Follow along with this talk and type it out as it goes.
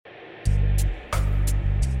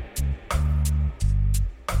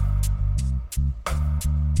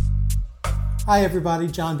Hi everybody,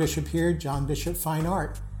 John Bishop here, John Bishop Fine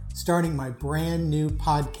Art, starting my brand new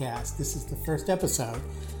podcast. This is the first episode,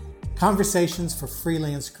 Conversations for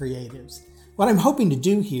Freelance Creatives. What I'm hoping to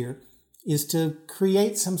do here is to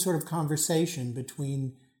create some sort of conversation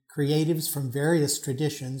between creatives from various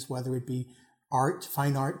traditions, whether it be art,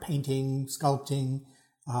 fine art, painting, sculpting,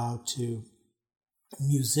 to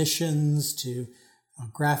musicians, to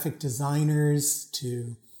graphic designers,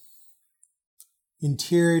 to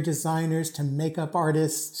interior designers, to makeup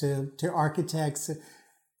artists, to architects,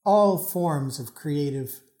 all forms of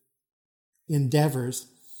creative endeavors.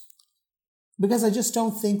 Because I just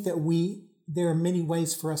don't think that there are many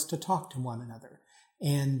ways for us to talk to one another.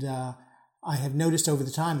 And I have noticed over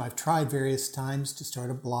the time, I've tried various times to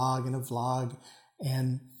start a blog and a vlog,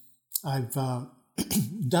 and I've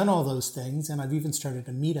done all those things, and I've even started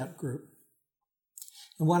a meetup group.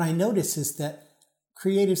 And what I notice is that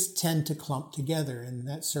creatives tend to clump together, and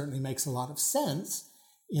that certainly makes a lot of sense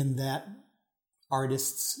in that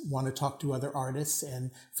artists want to talk to other artists and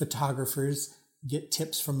photographers get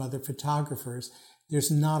tips from other photographers. There's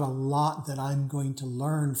not a lot that I'm going to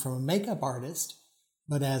learn from a makeup artist,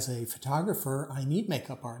 but as a photographer, I need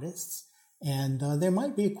makeup artists, and there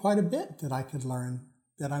might be quite a bit that I could learn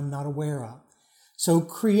that I'm not aware of. So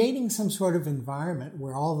creating some sort of environment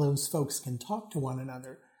where all those folks can talk to one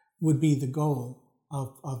another would be the goal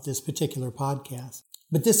of this particular podcast.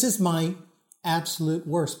 But this is my absolute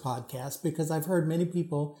worst podcast because I've heard many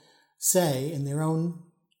people say in their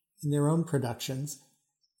own productions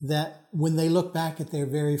that when they look back at their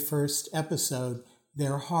very first episode,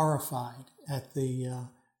 they're horrified at the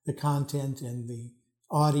content and the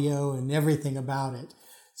audio and everything about it.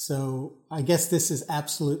 So I guess this is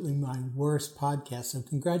absolutely my worst podcast. So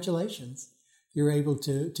congratulations. You're able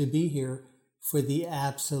to be here for the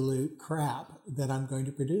absolute crap that I'm going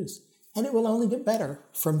to produce. And it will only get better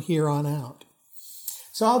from here on out.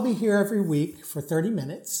 So I'll be here every week for 30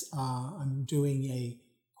 minutes. I'm doing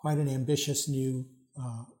quite an ambitious new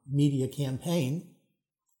media campaign.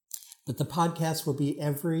 But the podcast will be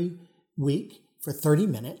every week for 30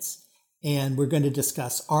 minutes. And we're going to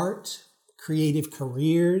discuss art, creative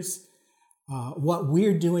careers, what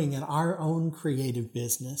we're doing in our own creative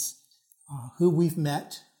business, who we've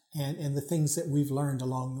met, and the things that we've learned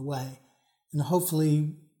along the way. And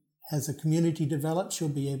hopefully, as a community develops, you'll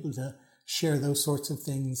be able to share those sorts of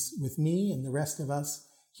things with me and the rest of us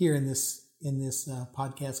here in this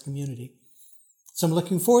podcast community. So I'm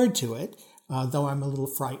looking forward to it, though I'm a little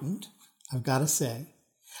frightened, I've got to say.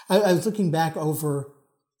 I was looking back over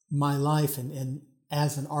my life and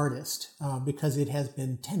as an artist, because it has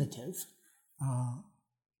been tentative.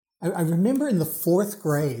 I remember in the fourth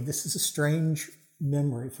grade, this is a strange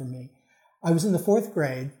memory for me. I was in the fourth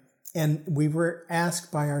grade and we were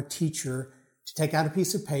asked by our teacher to take out a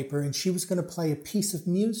piece of paper, and she was going to play a piece of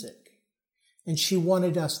music. And she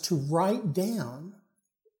wanted us to write down,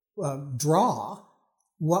 draw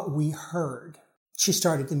what we heard. She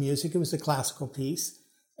started the music. It was a classical piece.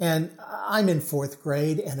 And I'm in fourth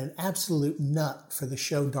grade and an absolute nut for the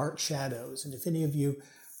show Dark Shadows. And if any of you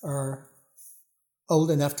are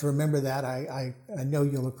old enough to remember that, I know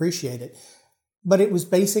you'll appreciate it. But it was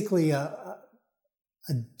basically a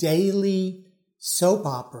daily soap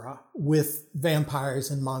opera with vampires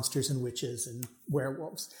and monsters and witches and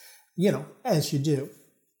werewolves, as you do.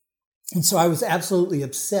 And so I was absolutely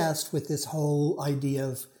obsessed with this whole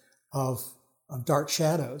idea of Dark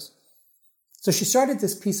Shadows. So she started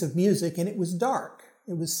this piece of music, and it was dark.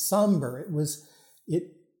 It was somber. It was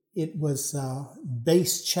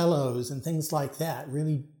bass cellos and things like that,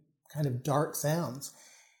 really kind of dark sounds.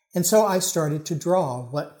 And so I started to draw.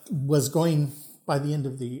 What was going, by the end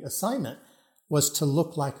of the assignment, was to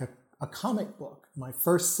look like a comic book. My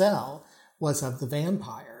first cell was of the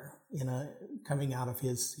vampire coming out of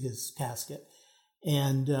his casket.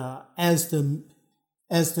 And as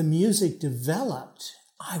the music developed,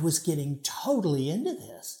 I was getting totally into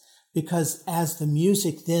this, because as the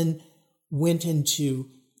music then went into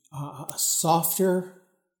a softer,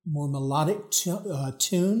 more melodic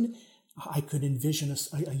tune, I could envision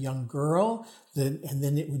a young girl, and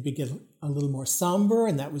then it would begin a little more somber,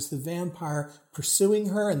 and that was the vampire pursuing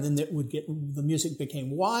her, and then the music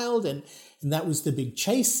became wild, and that was the big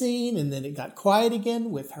chase scene, and then it got quiet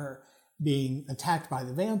again with her being attacked by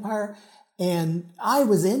the vampire, and I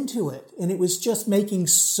was into it, and it was just making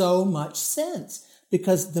so much sense,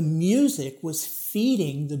 because the music was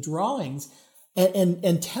feeding the drawings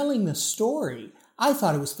and telling the story. I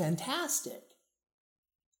thought it was fantastic.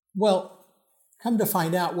 Well, come to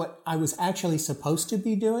find out, what I was actually supposed to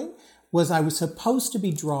be doing was I was supposed to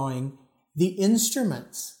be drawing the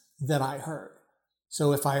instruments that I heard.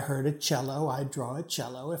 So if I heard a cello, I'd draw a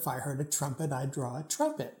cello. If I heard a trumpet, I'd draw a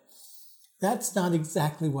trumpet. That's not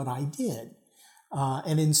exactly what I did.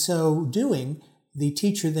 And in so doing, the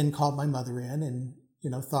teacher then called my mother in and,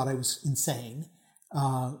 thought I was insane.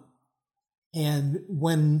 And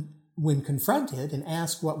when confronted and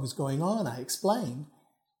asked what was going on, I explained.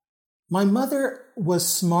 My mother was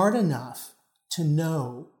smart enough to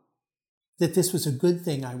know that this was a good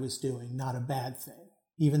thing I was doing, not a bad thing,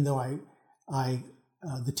 even though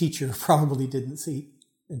the teacher probably didn't see.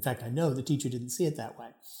 In fact, I know the teacher didn't see it that way.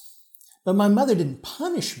 But my mother didn't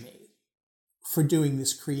punish me for doing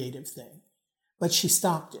this creative thing, but she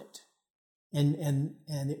stopped it. And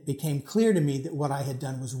it became clear to me that what I had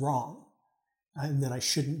done was wrong and that I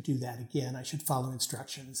shouldn't do that again. I should follow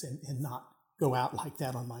instructions and not go out like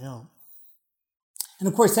that on my own. And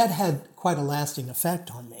of course, that had quite a lasting effect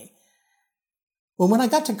on me. Well, when I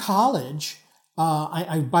got to college,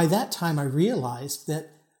 by that time I realized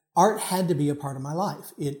that art had to be a part of my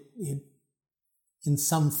life, it in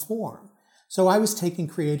some form. So I was taking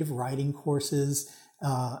creative writing courses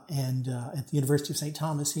at the University of St.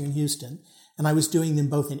 Thomas here in Houston, and I was doing them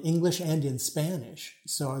both in English and in Spanish.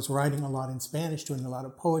 So I was writing a lot in Spanish, doing a lot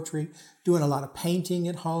of poetry, doing a lot of painting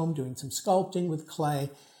at home, doing some sculpting with clay,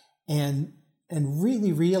 and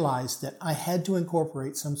really realized that I had to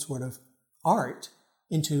incorporate some sort of art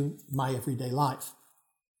into my everyday life.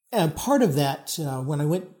 And part of that,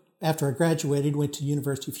 after I graduated, went to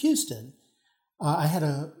University of Houston, I had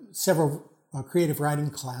several creative writing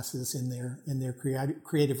classes in their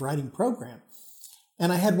creative writing program.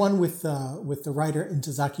 And I had one with the writer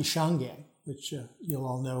Ntozake Shange, which you'll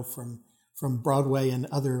all know from Broadway and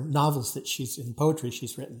other novels that and poetry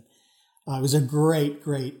she's written. It was a great,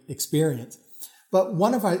 great experience. But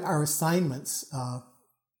one of our assignments,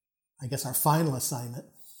 I guess our final assignment,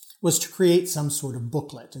 was to create some sort of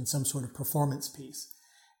booklet and some sort of performance piece.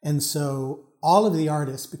 And so all of the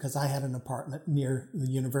artists, because I had an apartment near the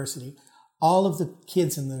university, all of the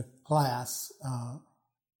kids in the class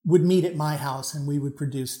would meet at my house, and we would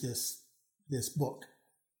produce this book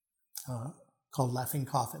called Laughing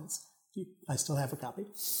Coffins. I still have a copy.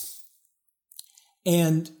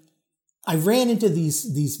 And I ran into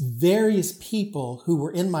these various people who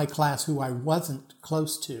were in my class who I wasn't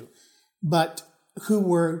close to, but who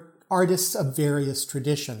were artists of various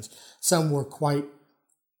traditions. Some were quite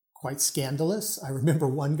scandalous. I remember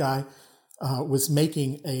one guy was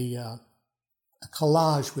making a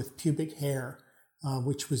collage with pubic hair,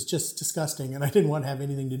 which was just disgusting, and I didn't want to have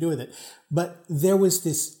anything to do with it. But there was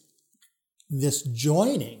this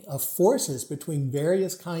joining of forces between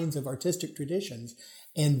various kinds of artistic traditions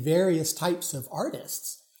and various types of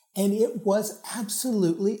artists, and it was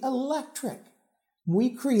absolutely electric. We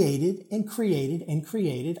created and created and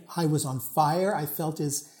created. I was on fire. I felt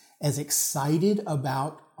as excited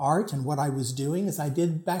about art and what I was doing as I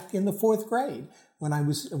did back in the 4th grade when I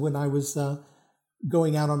was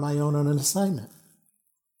going out on my own on an assignment.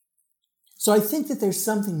 So I think that there's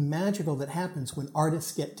something magical that happens when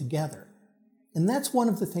artists get together. And that's one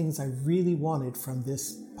of the things I really wanted from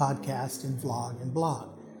this podcast and vlog and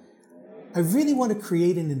blog. I really want to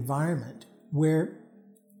create an environment where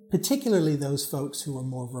particularly those folks who are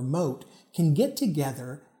more remote can get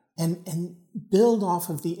together and build off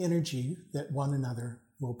of the energy that one another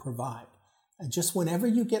will provide. And just whenever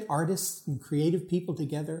you get artists and creative people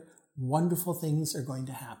together, wonderful things are going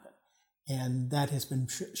to happen. And that has been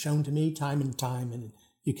shown to me time and time, and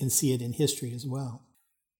you can see it in history as well.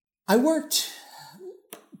 I worked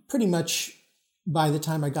pretty much by the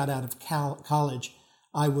time I got out of college.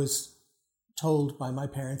 I was told by my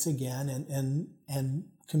parents again and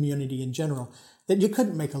community in general that you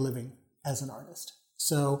couldn't make a living as an artist.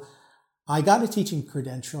 So I got a teaching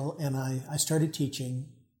credential, and I started teaching,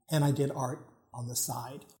 and I did art on the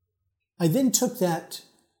side. I then took that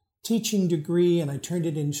teaching degree and I turned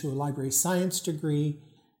it into a library science degree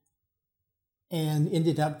and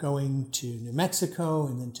ended up going to New Mexico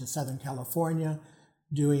and then to Southern California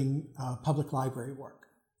doing public library work.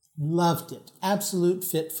 Loved it. Absolute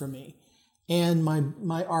fit for me. And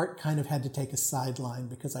my art kind of had to take a sideline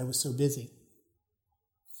because I was so busy.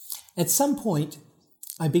 At some point,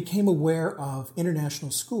 I became aware of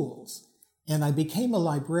international schools, and I became a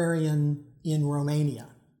librarian in Romania.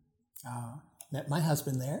 Met my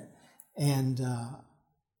husband there, and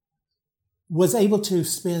was able to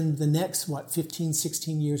spend the next, 15,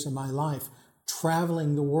 16 years of my life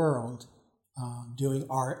traveling the world, doing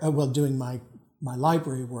art, doing my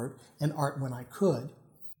library work and art when I could.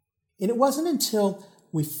 And it wasn't until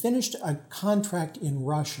we finished a contract in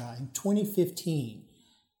Russia in 2015,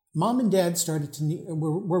 Mom and Dad started to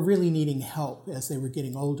were really needing help as they were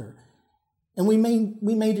getting older. And we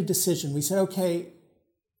made a decision. We said, okay,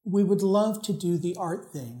 we would love to do the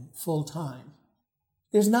art thing full time.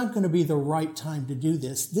 There's not going to be the right time to do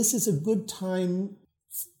this. This is a good time.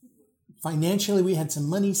 Financially, we had some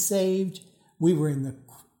money saved. We were in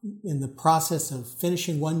the process of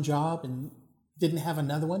finishing one job and didn't have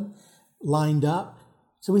another one lined up.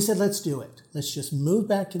 So we said, let's do it. Let's just move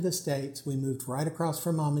back to the States. We moved right across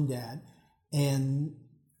from mom and dad, and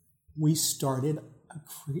we started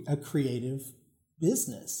a creative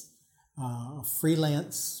business, a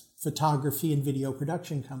freelance photography and video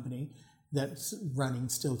production company that's running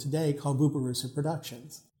still today called Boobarusa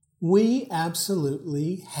Productions. We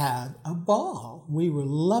absolutely had a ball. We were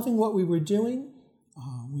loving what we were doing.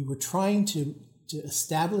 We were trying to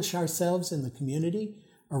establish ourselves in the community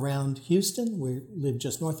around Houston. We live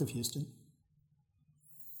just north of Houston.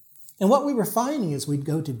 And what we were finding is we'd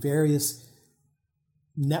go to various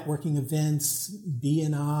networking events,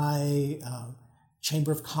 BNI,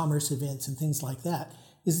 Chamber of Commerce events, and things like that,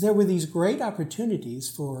 is there were these great opportunities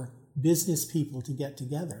for business people to get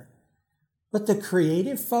together. But the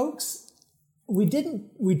creative folks, we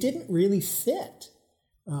didn't really fit.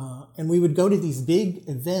 And we would go to these big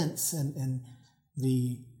events, and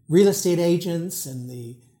the real estate agents and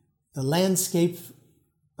the landscape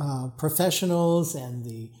professionals and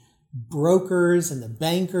the brokers and the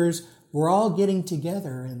bankers were all getting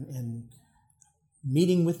together and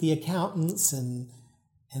meeting with the accountants and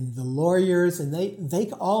the lawyers, and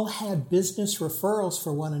they all had business referrals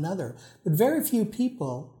for one another. But very few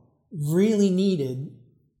people really needed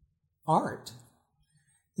art.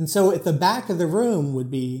 And so at the back of the room would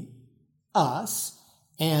be us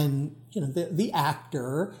and, the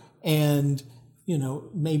actor and,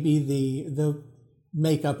 maybe the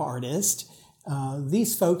makeup artist.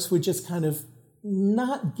 These folks would just kind of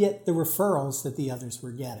not get the referrals that the others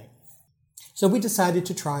were getting. So we decided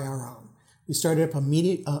to try our own. We started up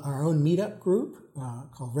our own meetup group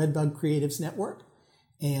called Redbug Creatives Network.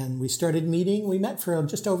 And we started meeting. We met for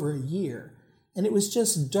just over a year. And it was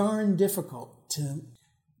just darn difficult. It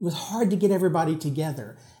was hard to get everybody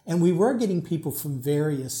together. And we were getting people from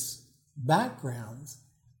various backgrounds,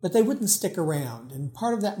 but they wouldn't stick around. And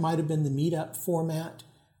part of that might have been the meetup format.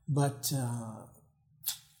 But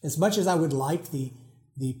as much as I would like the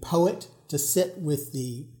poet to sit with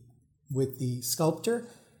the sculptor,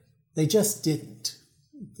 they just didn't.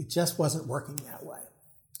 It just wasn't working that way.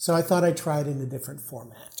 So I thought I'd try it in a different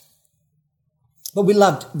format. But we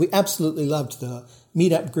absolutely loved the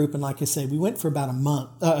meetup group. And like I say, we went for about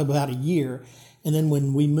a year. And then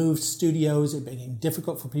when we moved studios, it became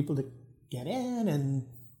difficult for people to get in, and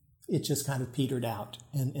it just kind of petered out.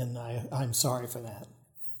 And I'm sorry for that.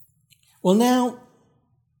 Well, now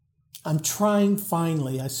I'm trying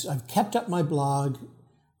finally. I've kept up my blog.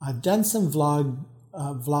 I've done some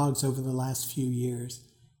vlogs over the last few years.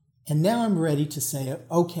 And now I'm ready to say,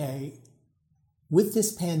 okay, with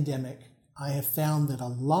this pandemic, I have found that a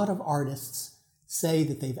lot of artists say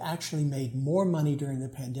that they've actually made more money during the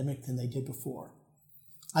pandemic than they did before.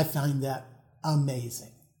 I find that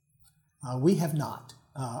amazing. We have not.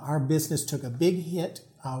 Our business took a big hit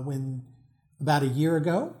about a year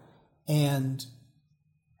ago, and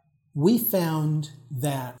we found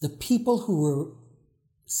that the people who were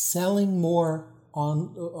selling more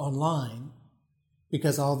online,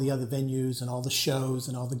 because all the other venues and all the shows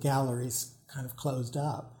and all the galleries kind of closed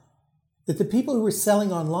up, that the people who were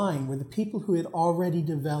selling online were the people who had already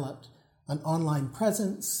developed an online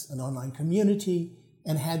presence, an online community,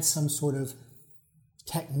 and had some sort of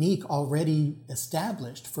technique already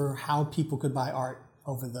established for how people could buy art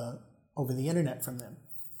over the internet from them.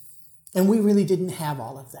 And we really didn't have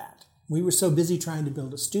all of that. We were so busy trying to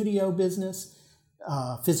build a studio business,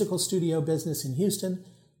 physical studio business in Houston,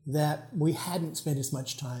 that we hadn't spent as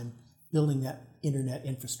much time building that internet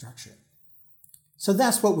infrastructure. So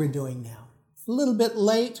that's what we're doing now. A little bit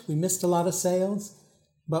late, we missed a lot of sales,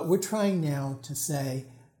 but we're trying now to say,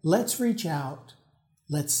 let's reach out,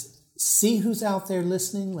 let's see who's out there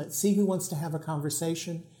listening, let's see who wants to have a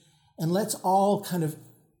conversation, and let's all kind of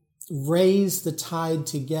raise the tide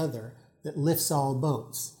together that lifts all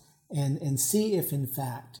boats, and see if, in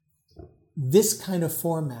fact, this kind of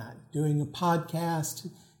format, doing a podcast,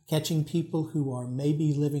 catching people who are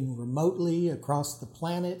maybe living remotely across the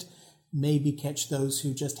planet, maybe catch those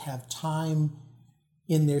who just have time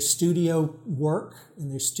in their studio work, in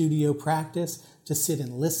their studio practice, to sit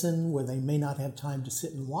and listen where they may not have time to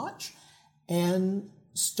sit and watch, and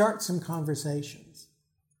start some conversations.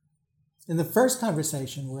 And the first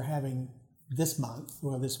conversation we're having this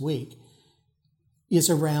week, is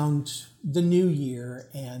around the new year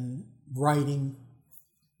and writing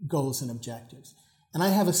goals and objectives. And I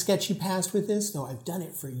have a sketchy past with this, though I've done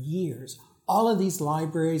it for years. All of these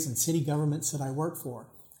libraries and city governments that I work for,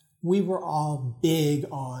 we were all big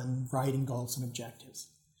on writing goals and objectives.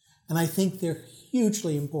 And I think they're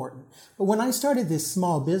hugely important. But when I started this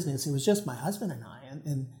small business, it was just my husband and I.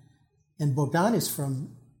 And Bogdan is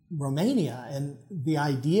from Romania. And the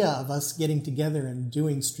idea of us getting together and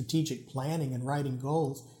doing strategic planning and writing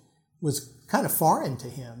goals was kind of foreign to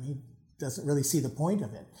him. He doesn't really see the point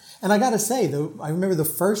of it. And I got to say, though, I remember the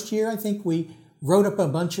first year, I think we wrote up a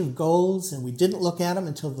bunch of goals and we didn't look at them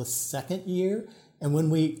until the second year. And when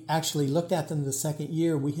we actually looked at them the second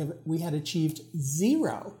year, we had achieved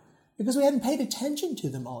 0 because we hadn't paid attention to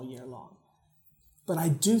them all year long. But I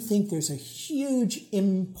do think there's a huge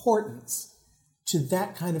importance to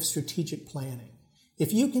that kind of strategic planning.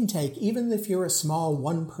 If you can take, even if you're a small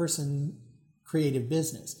one-person creative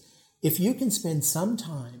business, if you can spend some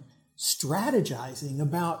time strategizing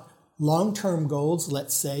about long-term goals,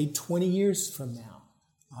 let's say 20 years from now,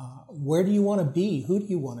 where do you want to be? Who do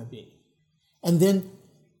you want to be? And then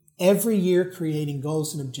every year creating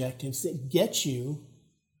goals and objectives that get you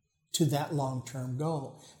to that long-term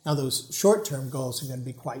goal. Now, those short-term goals are going to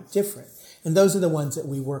be quite different. And those are the ones that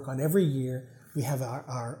we work on every year. We have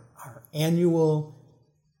our annual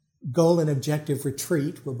goal and objective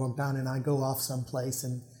retreat where Bogdan and I go off someplace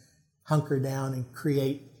and hunker down and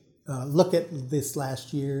create, look at this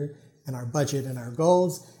last year and our budget and our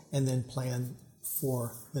goals, and then plan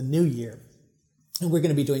for the new year. And we're going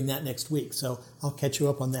to be doing that next week, so I'll catch you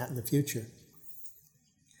up on that in the future.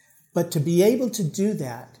 But to be able to do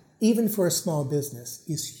that, even for a small business,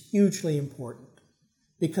 is hugely important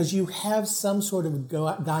because you have some sort of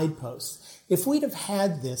guideposts. If we'd have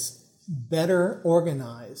had this better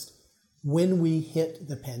organized when we hit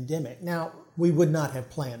the pandemic, now, we would not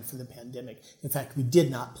have planned for the pandemic. In fact, we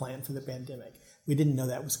did not plan for the pandemic. We didn't know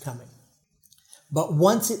that was coming. But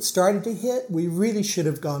once it started to hit, we really should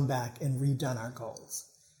have gone back and redone our goals.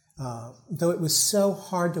 Though it was so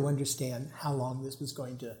hard to understand how long this was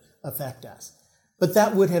going to affect us. But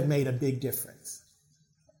that would have made a big difference.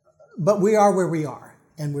 But we are where we are,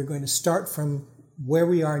 and we're going to start from where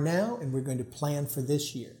we are now, and we're going to plan for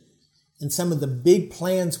this year. And some of the big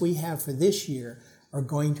plans we have for this year are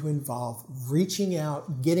going to involve reaching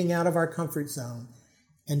out, getting out of our comfort zone,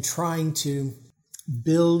 and trying to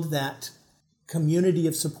build that community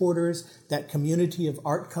of supporters, that community of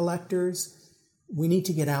art collectors. We need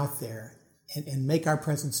to get out there and make our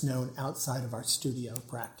presence known outside of our studio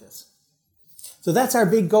practice. So that's our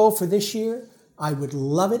big goal for this year. I would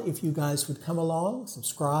love it if you guys would come along,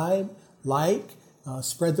 subscribe, like,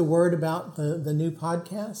 spread the word about the new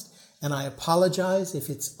podcast. And I apologize if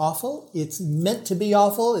it's awful. It's meant to be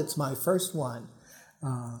awful. It's my first one.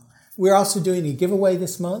 We're also doing a giveaway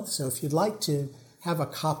this month. So if you'd like to have a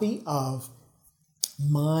copy of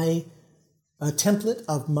a template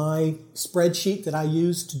of my spreadsheet that I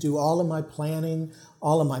use to do all of my planning,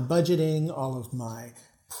 all of my budgeting, all of my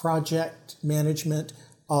project management,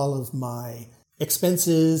 all of my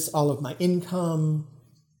expenses, all of my income.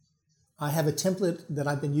 I have a template that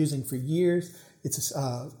I've been using for years. It's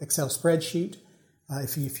an Excel spreadsheet.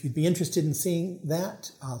 If you'd be interested in seeing that,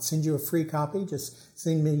 I'll send you a free copy. Just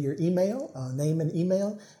send me your email, name and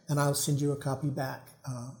email, and I'll send you a copy back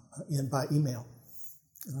by email.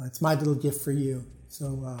 It's my little gift for you.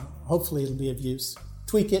 So hopefully it'll be of use.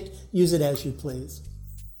 Tweak it, use it as you please.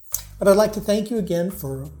 But I'd like to thank you again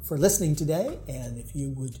for listening today. And if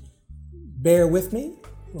you would bear with me,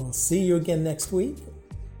 we'll see you again next week.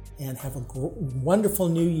 And have a wonderful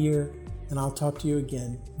new year. And I'll talk to you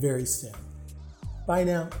again very soon. Bye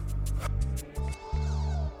now.